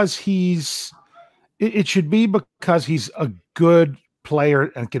because he's. It should be because he's a good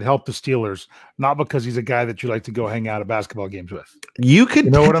player and can help the Steelers, not because he's a guy that you like to go hang out at basketball games with. You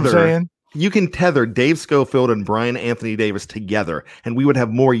know what I'm saying? You can tether Dave Schofield and Brian Anthony Davis together, and we would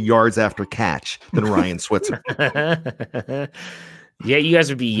have more yards after catch than Ryan Switzer. Yeah, you guys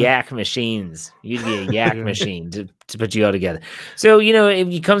would be yak machines. You'd be a yak machine to put you all together. So, if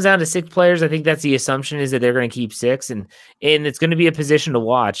it comes down to 6 players, I think that's the assumption is that they're going to keep 6, and it's going to be a position to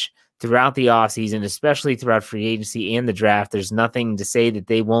watch throughout the offseason, especially throughout free agency and the draft. There's nothing to say that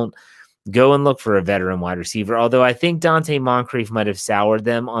they won't go and look for a veteran wide receiver, although I think Dante Moncrief might have soured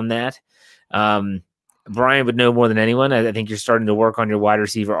them on that. Brian would know more than anyone. I think you're starting to work on your wide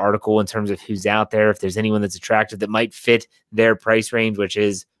receiver article in terms of who's out there, if there's anyone that's attractive that might fit their price range, which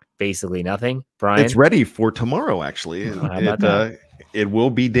is basically nothing. Brian? It's ready for tomorrow, actually. It will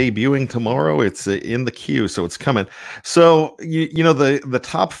be debuting tomorrow. It's in the queue, so it's coming. So, the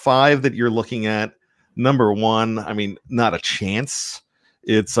top 5 that you're looking at, number 1, I mean, not a chance.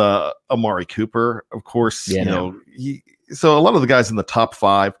 It's Amari Cooper, of course. So a lot of the guys in the top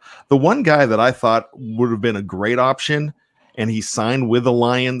 5, the one guy that I thought would have been a great option, and he signed with the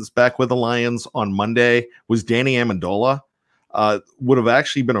Lions, back with the Lions on Monday, was Danny Amendola. Would have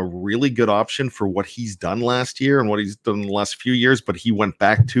actually been a really good option for what he's done last year and what he's done in the last few years, but he went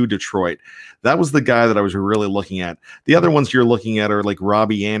back to Detroit. That was the guy that I was really looking at. The other ones you're looking at are like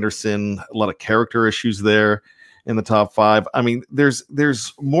Robbie Anderson, a lot of character issues there in the top 5. I mean,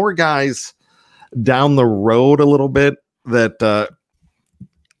 there's more guys down the road a little bit that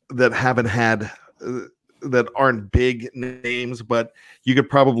haven't had that aren't big names, but you could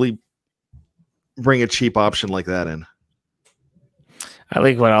probably bring a cheap option like that in. I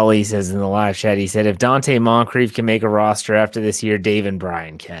like what Ollie says in the live chat. He said, if Dante Moncrief can make a roster after this year, Dave and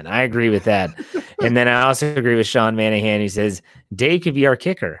Brian can. I agree with that. And then I also agree with Sean Manahan, who says, Dave could be our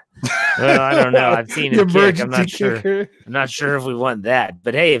kicker. Well, I don't know. I've seen him kick. I'm not sure. I'm not sure if we want that.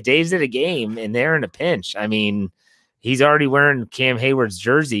 But hey, if Dave's at a game and they're in a pinch, I mean, he's already wearing Cam Hayward's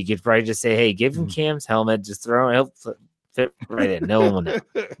jersey. You could probably just say, hey, give him Cam's helmet. Just throw it. He'll fit right in. No one will know.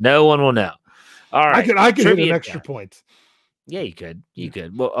 No one will know. All right. I could hit an extra point. Yeah, you could. You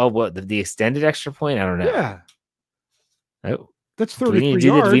could. Well, what the extended extra point? I don't know. Yeah. Oh, that's 33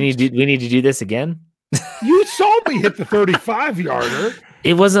 yards. We need to do this again. You saw me hit the 35-yarder.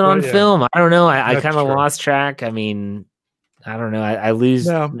 It wasn't on film. I don't know. I kind of lost track. I mean, I don't know. I lose.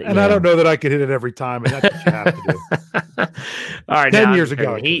 No, and I don't know that I could hit it every time. And that's what you have to do. All right. 10 years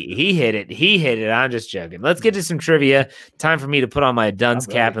ago. He hit it. He hit it. I'm just joking. Let's get to some trivia. Time for me to put on my dunce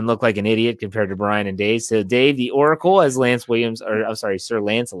cap and look like an idiot compared to Bryan and Dave. So, Dave, the Oracle, as Sir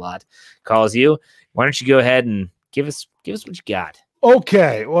Lancelot calls you. Why don't you go ahead and give us what you got?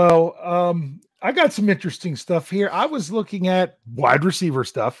 Okay. Well, I got some interesting stuff here. I was looking at wide receiver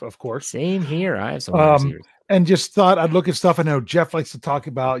stuff, of course. Same here. I have some wide receivers. And just thought I'd look at stuff. I know Jeff likes to talk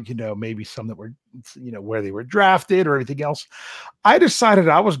about, maybe some that were, where they were drafted or anything else. I decided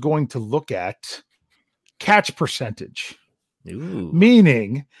I was going to look at catch percentage. Ooh.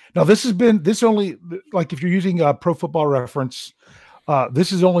 Meaning, now this only, like if you're using a Pro Football Reference,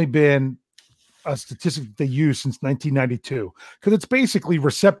 this has only been a statistic that they use since 1992, because it's basically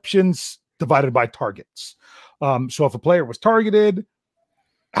receptions divided by targets. So if a player was targeted,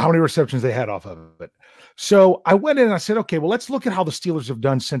 how many receptions they had off of it. So I went in and I said, okay, well, let's look at how the Steelers have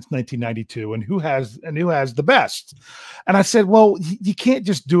done since 1992 and who has the best. And I said, well, you can't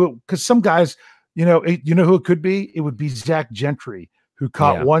just do it, because some guys, who it could be? It would be Zach Gentry, who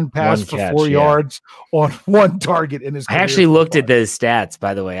caught one pass for 4 yards on one target in his career. I actually looked at those stats,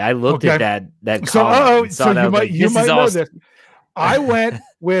 by the way. I looked at that column. So you might know this. I went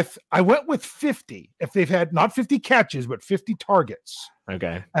with 50 if they've had not 50 catches, but 50 targets.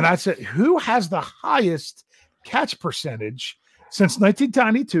 Okay. And I said, who has the highest catch percentage since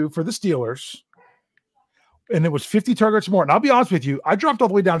 1992 for the Steelers? And it was 50 targets more. And I'll be honest with you, I dropped all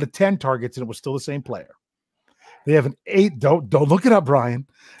the way down to 10 targets and it was still the same player. They have an 8. Don't look it up, Bryan.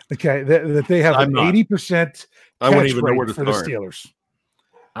 Okay. That they have an 80% I wouldn't even know rate where to for start. the Steelers.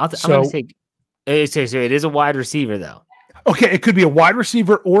 I'm going to say, so it is a wide receiver, though. Okay, it could be a wide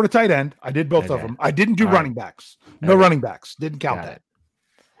receiver or a tight end. I did both of them. I didn't do running backs. No running backs. Didn't count that.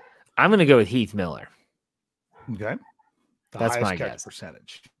 I'm going to go with Heath Miller. Okay. That's my guess.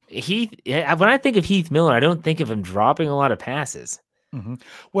 Percentage. When I think of Heath Miller, I don't think of him dropping a lot of passes. Mm-hmm.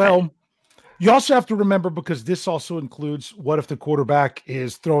 Well, you also have to remember, because this also includes what if the quarterback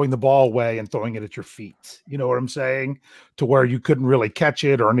is throwing the ball away and throwing it at your feet? You know what I'm saying? To where you couldn't really catch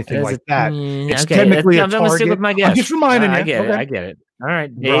it or anything like that. It's technically a target. I'm stick with my guess. I'm just reminding you. I get it. All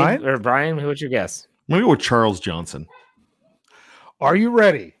right, Dave Bryan, what's your guess? I'm going to go with Charles Johnson. Are you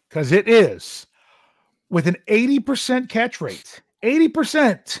ready? Because it is with an 80% catch rate.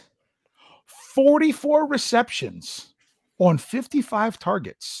 80%. 44 receptions on 55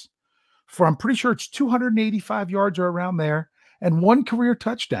 targets. For I'm pretty sure it's 285 yards or around there, and 1 career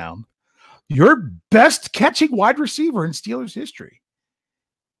touchdown. Your best catching wide receiver in Steelers history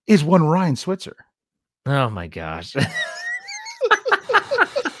is one Ryan Switzer. Oh my gosh.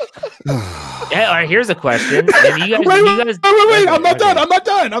 Yeah, all right, here's a question. Wait, I'm not done. I'm not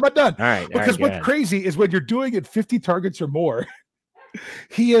done. All right. Because what's crazy is when you're doing it 50 targets or more,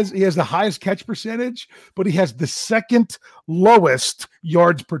 he has the highest catch percentage, but he has the second lowest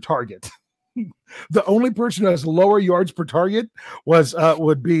yards per target. The only person who has lower yards per target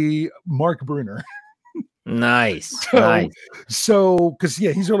would be Mark Bruner. Nice. So because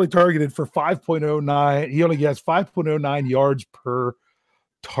he's only targeted for 5.09. He only has 5.09 yards per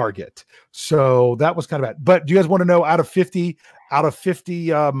target. So that was kind of bad. But do you guys want to know out of 50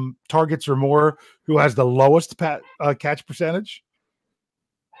 targets or more, who has the lowest catch percentage?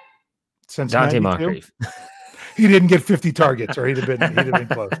 Since Dante Moncrief. He didn't get 50 targets, or he'd have been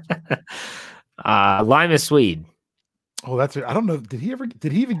close. Lima Swede. Oh, that's it. I don't know. Did he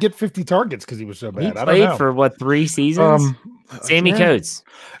even get 50 targets because he was so bad? He played for what, 3 seasons? Sammy Coates.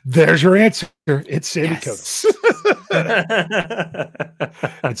 There's your answer. It's Sammy Coates.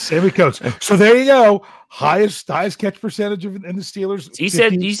 It's Sammy Coates. So there you go. Highest catch percentage in the Steelers. So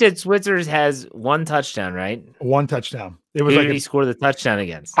you said Switzer's has 1 touchdown, right? 1 touchdown. It was he scored the touchdown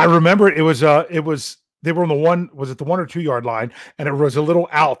against. I remember it was they were on the 1 or 2 yard line, and it was a little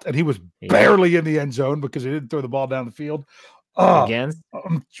out, and he was barely in the end zone because he didn't throw the ball down the field. Against?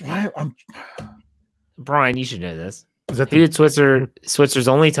 Bryan, you should know this. Who did Switzer's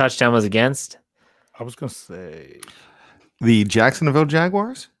only touchdown was against? I was going to say the Jacksonville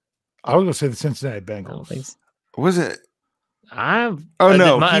Jaguars. I was going to say the Cincinnati Bengals. Was it?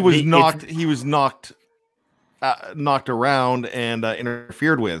 He was knocked around and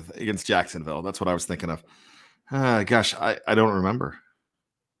interfered with against Jacksonville. That's what I was thinking of. Gosh, I don't remember.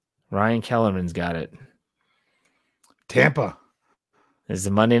 Ryan Kellerman's got it. Tampa. It's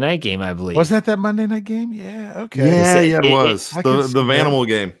a Monday night game, I believe. Was that Monday night game? Yeah. Okay. Yeah, it was the Vanimal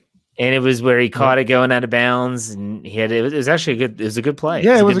game. And it was where he caught it going out of bounds, and it was actually a good play.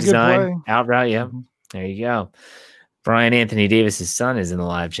 Yeah, it was a good play. Out route, yeah. There you go. Brian Anthony Davis's son is in the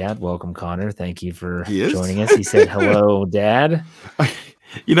live chat. Welcome, Connor. Thank you for joining us. He said, "Hello, Dad."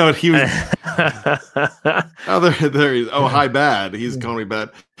 You know what he was? There he is. Oh, hi, Bad. He's calling me Bad.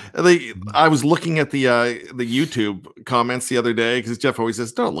 I was looking at the YouTube comments the other day because Jeff always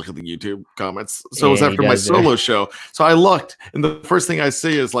says, "Don't look at the YouTube comments." So it was after my solo show. So I looked, and the first thing I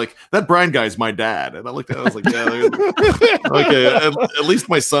see is like, "That Brian guy's my dad." And I looked at it, I was like, "Yeah, okay." At least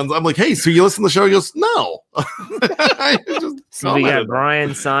my son's. I'm like, "Hey, so you listen to the show?" He goes, "No." So we got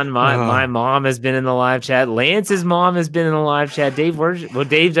Brian's son. My mom has been in the live chat. Lance's mom has been in the live chat.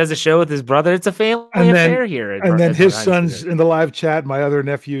 Dave does a show with his brother. It's a family affair here. And then his son's in the live chat. My other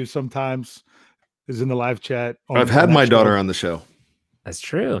nephew sometimes is in the live chat. I've had my daughter on the show. That's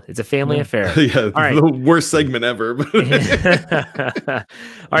true. It's a family affair. Yeah, all right. The worst segment ever.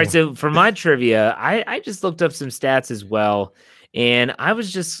 All right. So for my trivia, I just looked up some stats as well, and I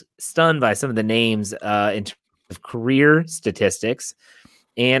was just stunned by some of the names in terms of career statistics.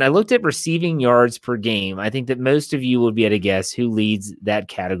 And I looked at receiving yards per game. I think that most of you will be able to guess who leads that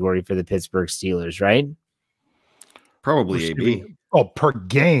category for the Pittsburgh Steelers, right? Probably AB. Oh, per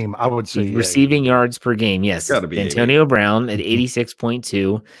game, I would say. Receiving yards per game, yes. Gotta be Antonio Brown at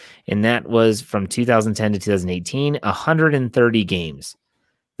 86.2, and that was from 2010 to 2018, 130 games.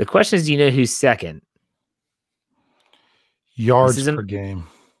 The question is, do you know who's second? Yards per game.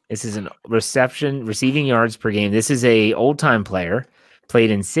 This is an receiving yards per game. This is a old-time player.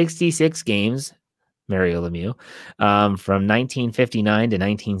 Played in 66 games, Mario Lemieux, from 1959 to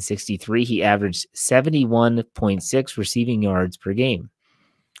 1963. He averaged 71.6 receiving yards per game.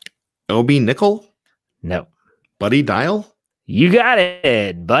 O.B. Nickel? No. Buddy Dial? You got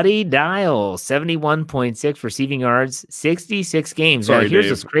it. Buddy Dial, 71.6 receiving yards, 66 games. Sorry, now, here's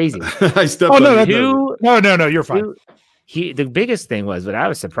Dave. what's crazy. I stepped on No, you're fine. The biggest thing was, what I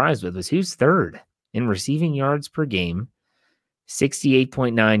was surprised with, was who's third in receiving yards per game.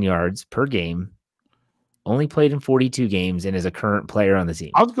 68.9 yards per game, only played in 42 games, and is a current player on the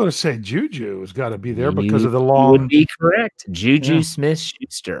team. I was going to say Juju has got to be there because of the long. Would be correct. Juju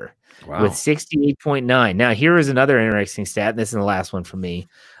Smith-Schuster with 68.9. Now, here is another interesting stat. And this is the last one for me.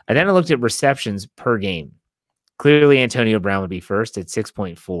 I then looked at receptions per game. Clearly, Antonio Brown would be first at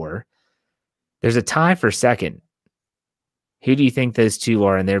 6.4. There's a tie for second. Who do you think those two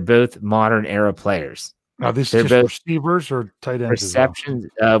are? And they're both modern era players. Now, these are just receivers or tight ends? Receptions.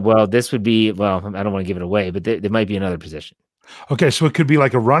 Well, this would be, I don't want to give it away, but there might be another position. Okay, so it could be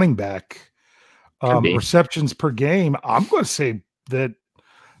like a running back. Receptions per game. I'm going to say that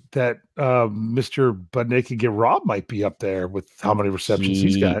Mr. But Naked Get Robbed might be up there with how many receptions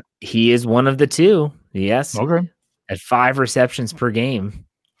he's got. He is one of the two. Yes. Okay. At 5 receptions per game.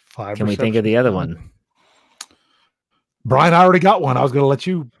 Can we think of the other one? Brian, I already got one. I was going to let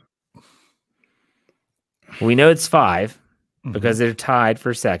you. We know it's 5 because they're tied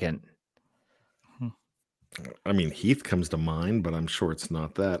for second. I mean, Heath comes to mind, but I'm sure it's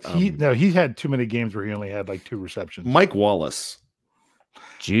not that. He had too many games where he only had like 2 receptions. Mike Wallace.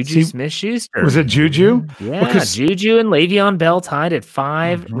 Juju Smith-Schuster. Was it Juju? Yeah, Juju and Le'Veon Bell tied at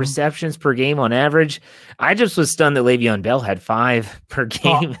 5 receptions per game on average. I just was stunned that Le'Veon Bell had 5 per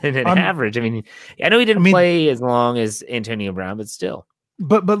game in an average. I mean, I know he didn't play as long as Antonio Brown, but still.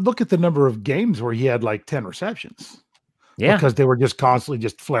 But look at the number of games where he had like 10 receptions. Yeah. Because they were just constantly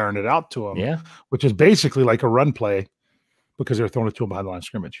just flaring it out to him. Yeah. Which is basically like a run play because they're throwing it to him behind the line of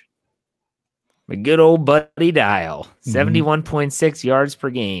scrimmage. A good old Buddy Dial, 71.6 yards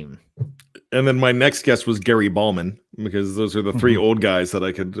per game. And then my next guess was Gary Ballman, because those are the 3 old guys that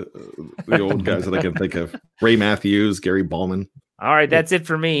I could think of. Ray Matthews, Gary Ballman. All right, that's it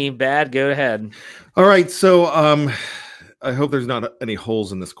for me. Bad, go ahead. All right, so I hope there's not any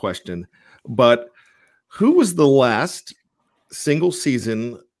holes in this question, but who was the last single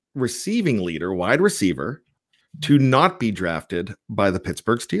season receiving leader, wide receiver, to not be drafted by the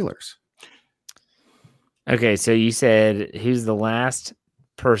Pittsburgh Steelers? Okay, so you said who's the last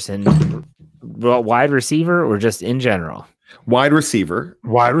person, wide receiver or just in general? Wide receiver.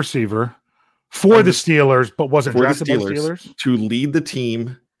 Wide receiver for the Steelers, but wasn't drafted by the Steelers? To lead the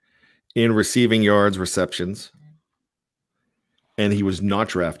team in receiving yards, receptions. And he was not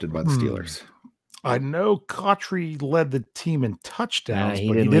drafted by the Steelers. I know Cottrey led the team in touchdowns,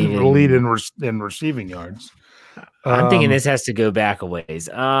 but he didn't lead in receiving yards. I'm thinking this has to go back a ways.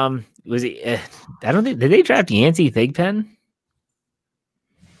 Was he? I don't think, did they draft Yancey Thigpen?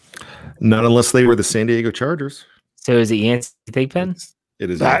 Not unless they were the San Diego Chargers. So is it Yancey Thigpen? It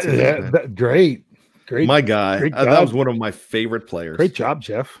is. Great. My guy. That was one of my favorite players. Great job,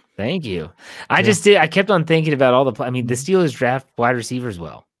 Jeff. Thank you. I kept on thinking about all the. I mean, the Steelers draft wide receivers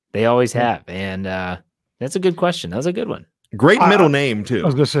well. They always have, and that's a good question. That was a good one. Great middle name too. I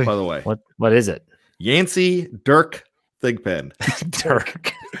was going to say, by the way, what is it? Yancey Dirk Thigpen.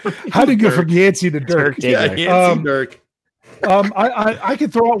 Dirk. How did you go from Yancey to Dirk? Yeah, Yancey Dirk. I can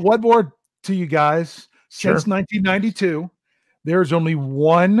throw out one more to you guys. Sure. Since 1992, there's only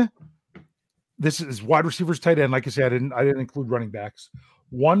one. This is wide receivers, tight end. Like I said, I didn't include running backs.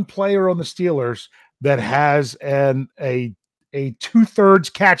 One player on the Steelers that has a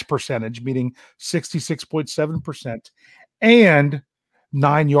 2/3 catch percentage, meaning 66.7%, and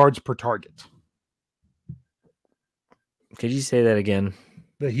 9 yards per target. Could you say that again?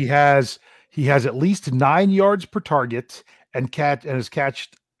 That he has at least 9 yards per target and has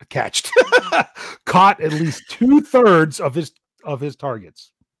caught at least 2/3 of his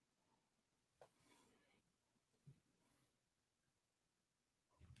targets.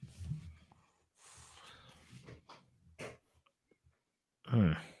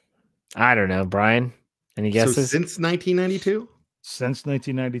 I don't know, Brian. Any guesses? So since 1992? Since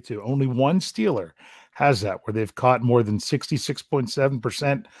 1992, only one Steeler has that, where they've caught more than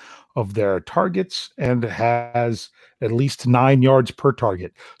 66.7% of their targets and has at least 9 yards per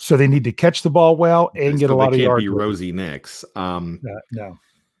target. So they need to catch the ball well and get a lot of yards. Can't be Rosie Nix. No.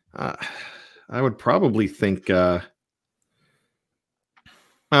 I would probably think. Let's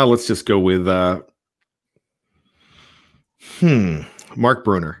just go with Mark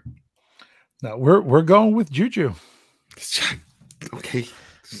Bruner. No, we're going with Juju. Okay.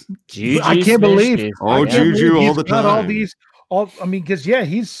 Juju I can't believe Juju all the time. Because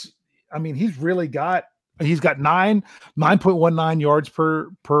he's really got 9.19 yards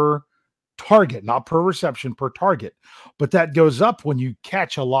per target, not per reception, per target. But that goes up when you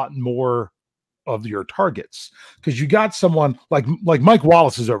catch a lot more of your targets, because you got someone like Mike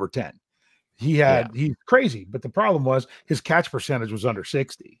Wallace is over 10. He's crazy, but the problem was his catch percentage was under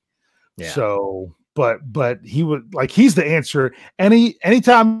 60. Yeah. So, but he would he's the answer.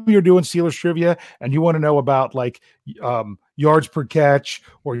 Anytime you're doing Steelers trivia and you want to know about yards per catch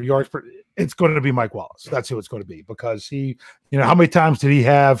or yards per, it's going to be Mike Wallace. That's who it's going to be, because he, how many times did he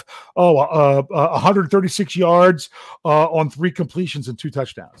have 136 yards on 3 completions and 2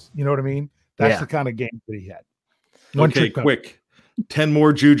 touchdowns? You know what I mean? That's the kind of game that he had. Okay, quick. 10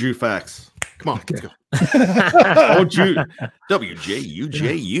 more Juju facts. Come on, let's go. All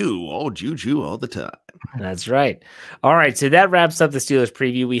WJUJU, all Juju all the time. That's right. All right, so that wraps up the Steelers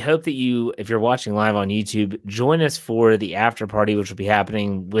preview. We hope that you, if you're watching live on YouTube, join us for the after party, which will be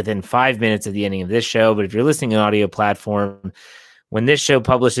happening within 5 minutes of the ending of this show. But if you're listening on audio platform, when this show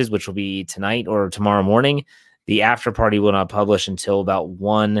publishes, which will be tonight or tomorrow morning, the after party will not publish until about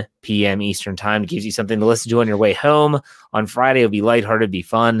 1 p.m. Eastern time. It gives you something to listen to on your way home. On Friday, it'll be lighthearted, be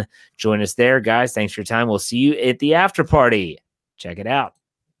fun. Join us there, guys. Thanks for your time. We'll see you at the after party. Check it out.